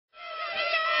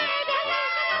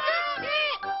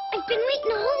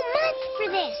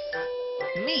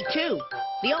Me too.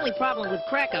 The only problem with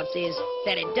Crackups is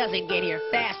that it doesn't get here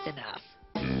fast enough.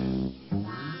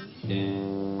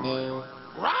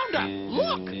 Rhonda,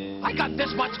 look! I got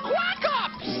this much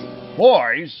Crackups!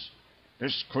 Boys,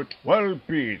 this could well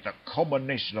be the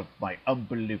culmination of my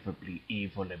unbelievably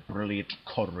evil and brilliant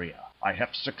career. I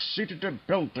have succeeded in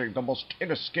building the most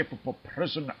inescapable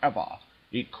prison ever,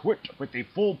 equipped with a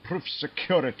foolproof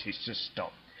security system.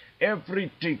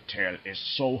 Every detail is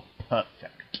so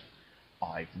perfect.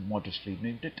 I've modestly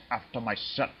named it after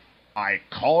myself. I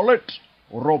call it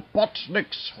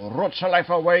Robotnik's Rotalife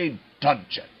Away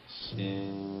Dungeons. Hey,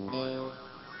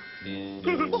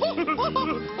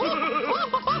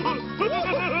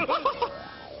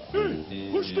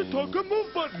 push the talk and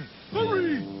move button.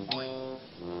 Hurry!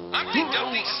 Humpty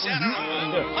Dumpty sat on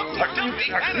a wall. Humpty Dumpty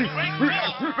had a great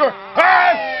fall.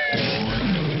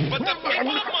 But the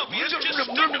people of Mobius just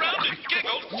stood around and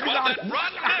giggled while that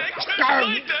rotten egg just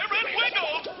lay there and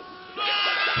wiggled.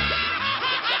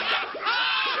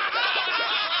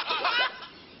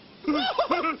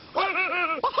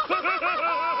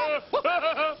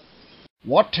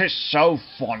 What is so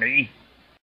funny?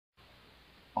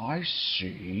 I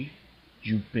see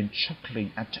you've been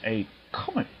chuckling at a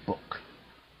comic book.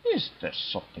 Is there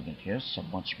something in here so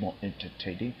much more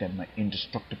entertaining than my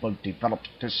indestructible developed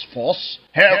this force?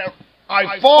 Help!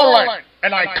 I've fallen,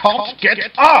 and I can't get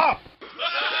up!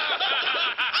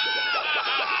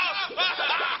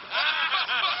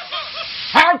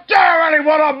 How dare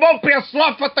anyone on Mobius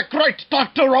laugh at the great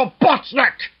Dr.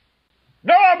 Robotnik!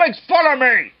 No one makes fun of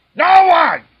me! No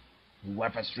one!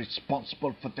 Whoever's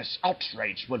responsible for this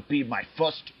outrage will be my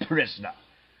first prisoner.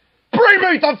 Bring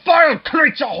me the vile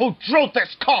creature who drew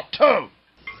this cartoon!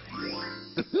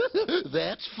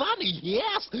 That's funny,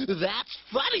 yes, that's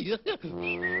funny.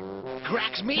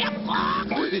 Cracks me up,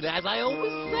 and as I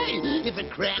always say, if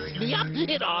it cracks me up,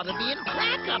 it ought to be in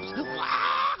Crackups.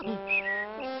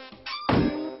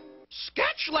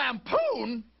 Sketch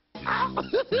Lampoon?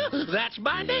 That's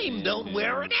my name, don't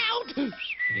wear it out.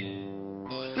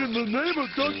 In the name of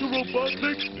Dr.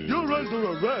 Robotnik, you're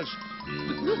under arrest.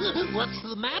 What's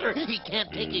the matter? He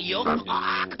can't take a yoke?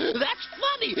 That's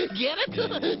funny. Get it?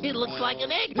 It looks like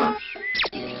an egg.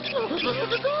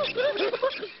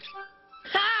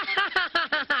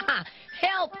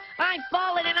 Help! I've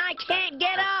fallen and I can't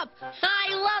get up! I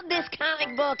love this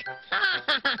comic book!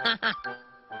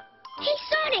 Hey,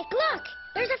 Sonic, look!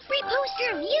 There's a free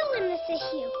poster of you in this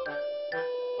issue.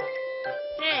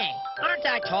 Hey, aren't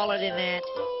I taller than that?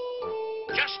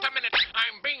 Just a minute,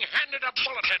 I'm being handed a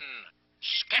bulletin.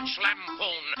 Sketch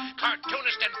Lampoon,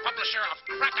 cartoonist and publisher of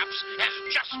Crackups, has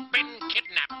just been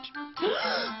kidnapped.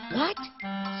 What?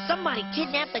 Somebody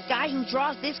kidnapped the guy who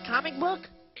draws this comic book?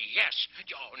 Yes.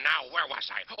 Oh, now, where was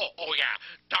I? Oh, yeah.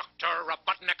 Dr.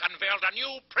 Robotnik unveiled a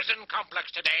new prison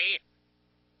complex today.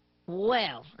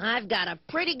 Well, I've got a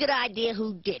pretty good idea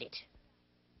who did it.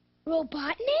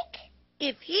 Robotnik?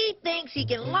 If he thinks he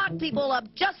can lock people up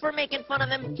just for making fun of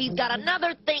him, he's got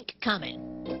another think coming.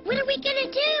 What are we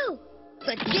gonna do?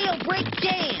 The jailbreak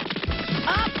jam!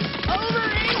 Up, over,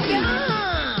 and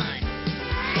gone!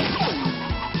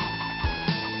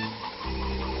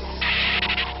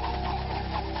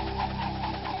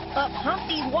 Up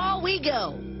Humpty's wall we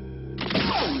go!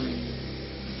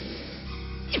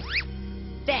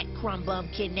 That crumb-bum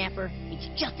kidnapper, it's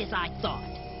just as I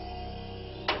thought.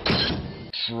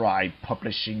 Try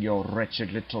publishing your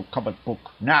wretched little comic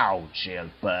book now,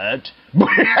 jailbird.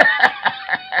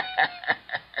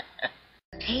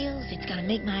 Tails, it's gonna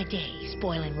make my day,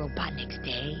 spoiling Robotnik's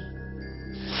day.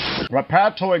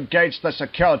 Prepare to engage the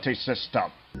security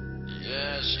system.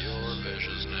 Yes, your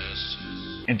viciousness.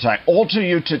 And I order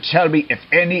you to tell me if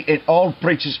any and all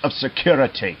breaches of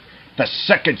security, the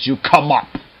second you come up.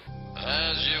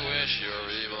 As you wish, your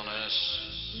evilness.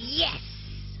 Yes!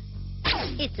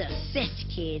 It's a cinch,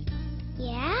 kid.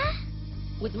 Yeah?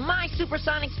 With my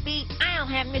supersonic speed, I'll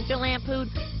have Mr. Lampoon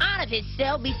out of his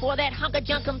cell before that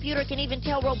hunk-of-junk computer can even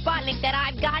tell Robotnik that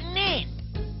I've gotten in.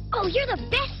 Oh, you're the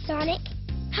best, Sonic.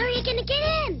 How are you gonna get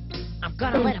in? I'm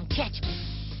gonna let him catch me.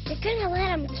 You're gonna let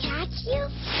him catch you?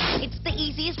 It's the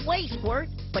easiest way, Squirt.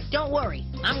 But don't worry,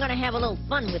 I'm gonna have a little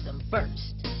fun with him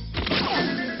first.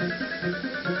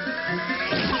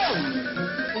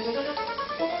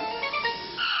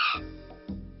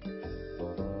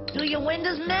 Do your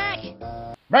windows, Mac?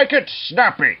 Make it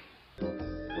snappy.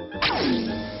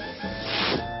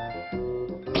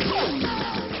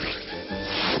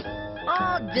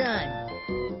 All done.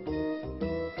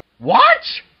 What?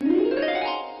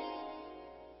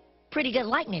 Pretty good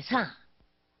likeness, huh?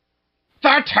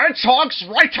 That hedgehog's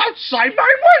right outside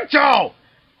my window!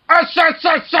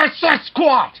 SSSSS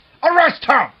squad! Arrest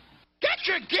him! Get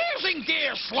your gears in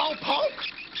gear, slowpoke!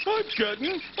 I'm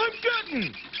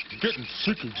getting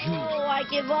sick of you. Oh, I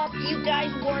give up. You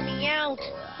guys wore me out.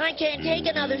 I can't take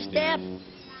another step.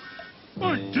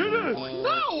 I did it.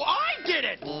 No, I did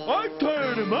it! I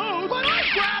tired him out. But I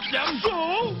grabbed him!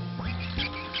 So?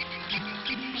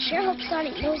 Sure hope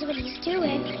Sonic knows what he's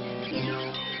doing.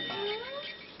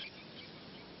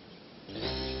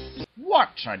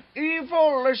 What an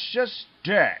evilicious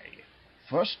day!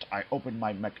 First, I open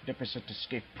my magnificent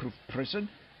escape-proof prison,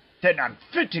 then I'm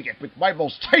fitting it with my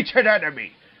most hated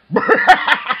enemy!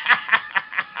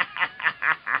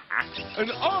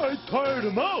 And I tired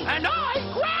him out. And I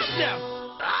grabbed him!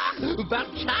 About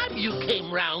time you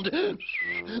came round.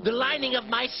 The lining of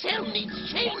my cell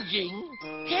needs changing.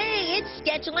 Hey, it's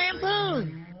Sketch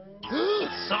Lampoon.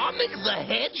 Sonic the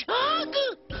Hedgehog?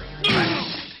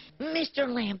 Mr.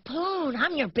 Lampoon,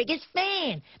 I'm your biggest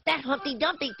fan. That Humpty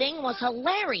Dumpty thing was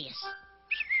hilarious.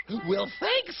 Well,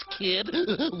 thanks, kid.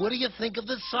 What do you think of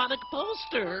the Sonic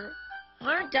poster?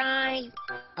 Aren't I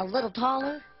a little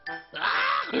taller?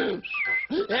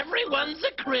 Everyone's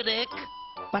a critic.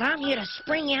 But I'm here to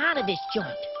spring you out of this joint.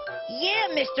 Yeah,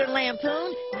 Mr.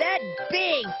 Lampoon, that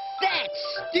big, fat,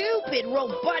 stupid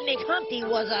Robotnik Humpty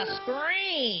was a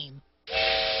scream.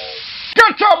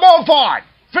 Get your move on!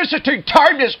 Visiting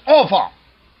time is over!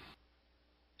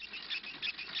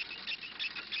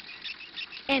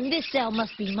 And this cell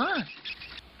must be mine.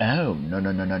 Oh,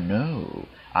 no.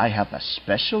 I have a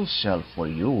special cell for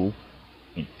you.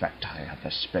 In fact, I have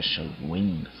a special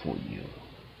wing for you.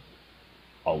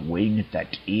 A wing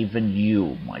that even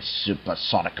you, my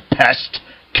supersonic pest,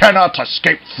 cannot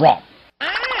escape from.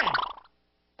 Ah!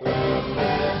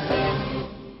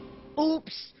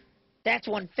 Oops. That's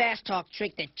one fast talk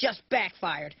trick that just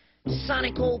backfired.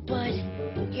 Sonic, old bud,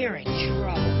 you're in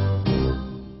trouble.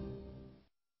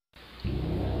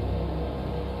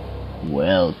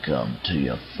 Welcome to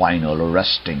your final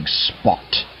resting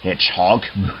spot, Hedgehog.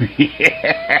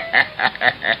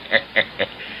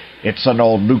 It's an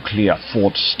all-nuclear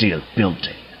Fort Steel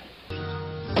building.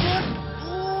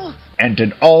 And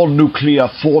an all-nuclear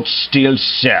Fort Steel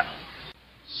cell.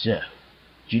 So,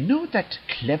 you know that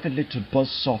clever little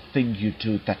buzzsaw thing you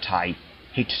do that I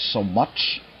hate so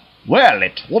much? Well,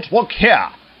 it won't work here.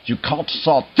 You can't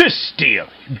saw this steel.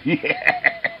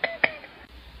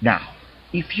 Now,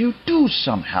 if you do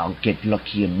somehow get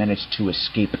lucky and manage to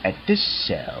escape at this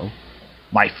cell,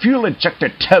 my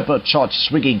fuel-injected turbocharged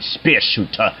swinging spear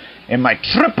shooter and my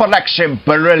triple-action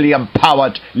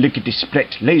beryllium-powered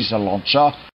lickety-split laser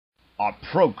launcher are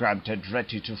programmed and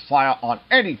ready to fire on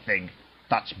anything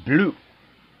that's blue.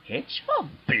 Hedgehog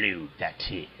blue, that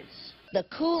is. The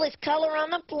coolest color on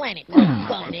the planet,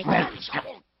 Robotnik.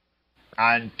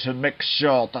 And to make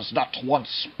sure there's not one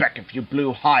speck of your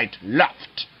blue hide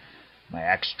left, my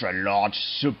extra-large,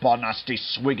 super-nasty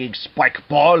swinging spike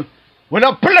ball will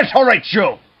obliterate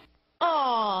you!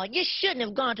 Oh, you shouldn't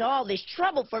have gone to all this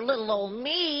trouble for little old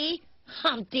me,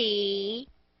 Humpty.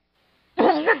 Get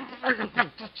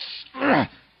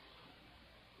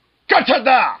in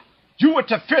there! You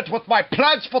interfered with my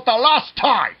plans for the last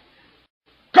time!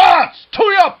 Guards, to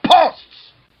your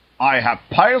posts! I have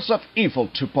piles of evil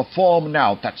to perform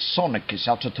now that Sonic is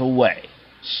out of the way.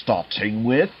 Starting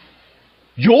with...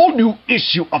 your new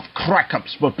issue of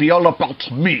Crack-Ups will be all about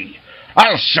me.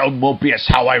 I'll show Mobius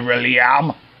how I really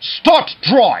am. Start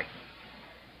drawing!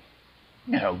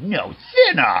 No,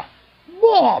 thinner!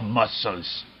 More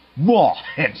muscles! More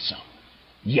handsome!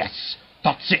 Yes,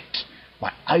 that's it!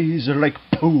 My eyes are like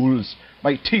pools.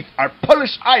 My teeth are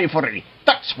polished ivory.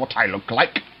 That's what I look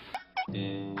like.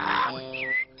 In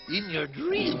your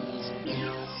dreams.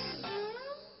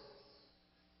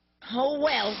 Oh,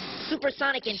 well,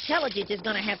 supersonic intelligence is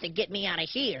gonna have to get me out of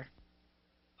here.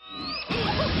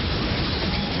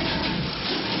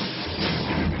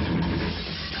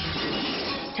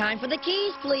 Time for the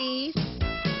keys, please.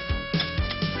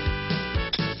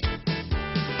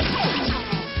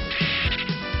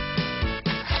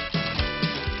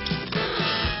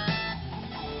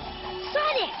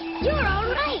 Sonic, you're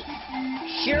all right.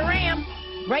 Sure am.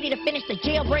 Ready to finish the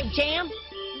jailbreak jam?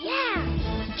 Yeah.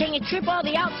 Can you trip all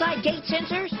the outside gate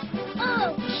sensors?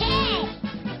 Okay.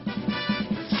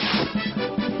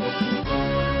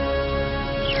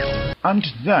 And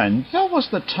then there was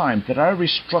the time that I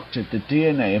restructured the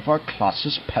DNA of our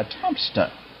class's pet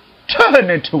hamster.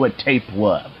 Turned into a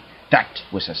tapeworm. That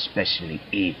was especially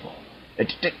evil.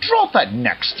 Draw that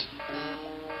next.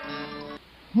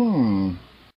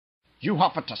 You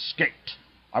haven't escaped.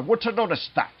 I would have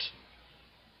noticed that.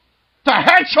 The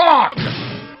hedgehog!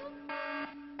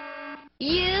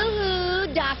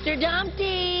 Yoo-hoo, Dr.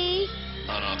 Dumpty.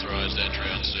 Unauthorized entry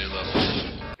on sea level.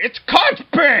 It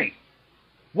can't be!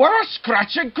 We're a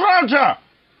scratching grounder!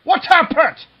 What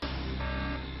happened?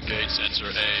 Gate sensor A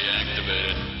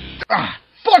activated. Ah,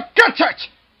 forget it!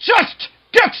 Just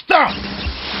get down!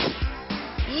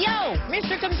 Yo,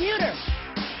 Mr. Computer!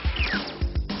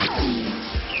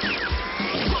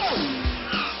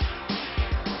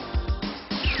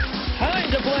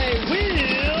 Time to play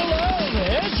Wheel of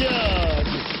Hedgehog!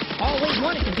 Always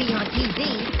wanted to be on TV.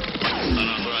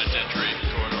 Unauthorized entry,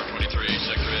 corridor 23,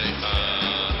 sector A.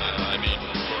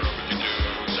 Corridor we can do,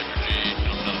 sector G.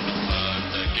 No,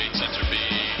 gate sensor B.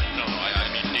 No, I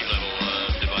mean D-level,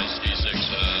 device D6,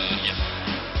 yeah.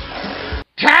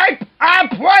 Keep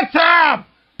up with them!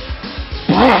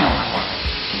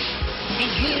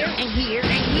 And here, and here,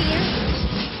 and here.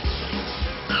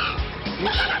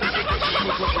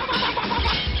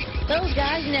 Those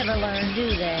guys never learn,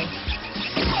 do they?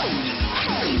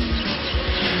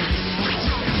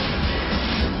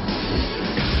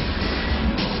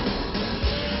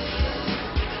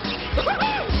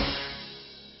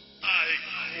 I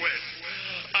quit.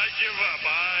 I give up.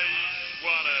 I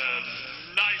want a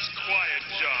nice, quiet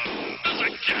job as a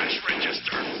cash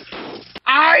register.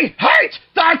 I hate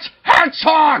that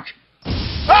hedgehog!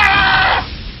 Ah!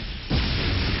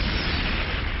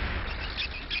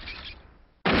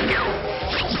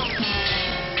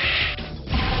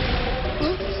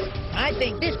 Oops, I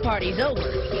think this party's over.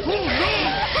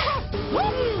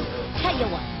 Tell you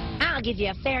what, I'll give you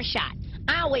a fair shot.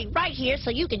 I'll wait right here so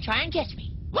you can try and catch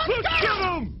me. Let's get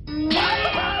him!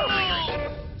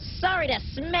 Sorry to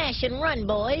smash and run,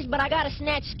 boys, but I gotta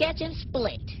snatch, sketch, and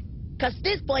split. 'Cause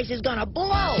this place is gonna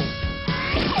blow.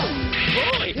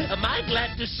 Boy, am I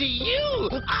glad to see you!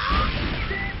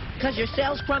 'Cause your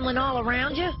cell's crumbling all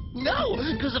around you? No,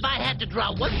 because if I had to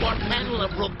draw one more panel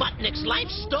of Robotnik's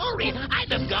life story,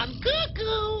 I'd have gone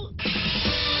cuckoo!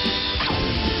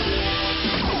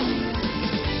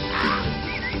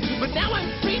 But now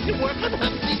I'm free to work on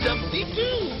Humpty Dumpty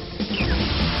too!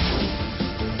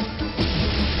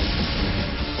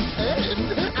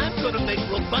 And I'm gonna make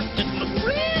Robotnik look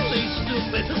really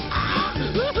stupid!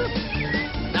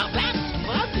 Now that's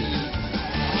funny!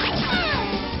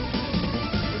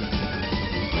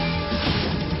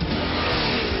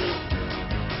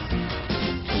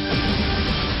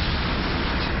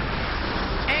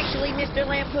 Actually, Mr.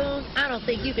 Lampoon, I don't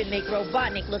think you can make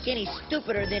Robotnik look any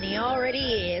stupider than he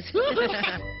already is. Help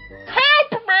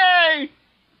me!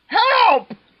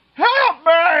 Help! Help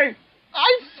me!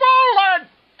 I've fallen!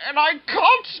 And I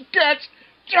can't get...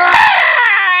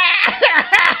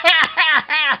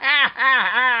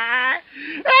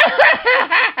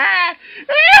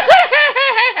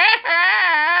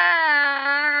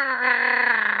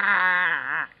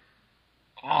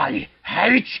 I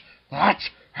hate that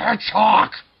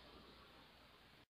hedgehog!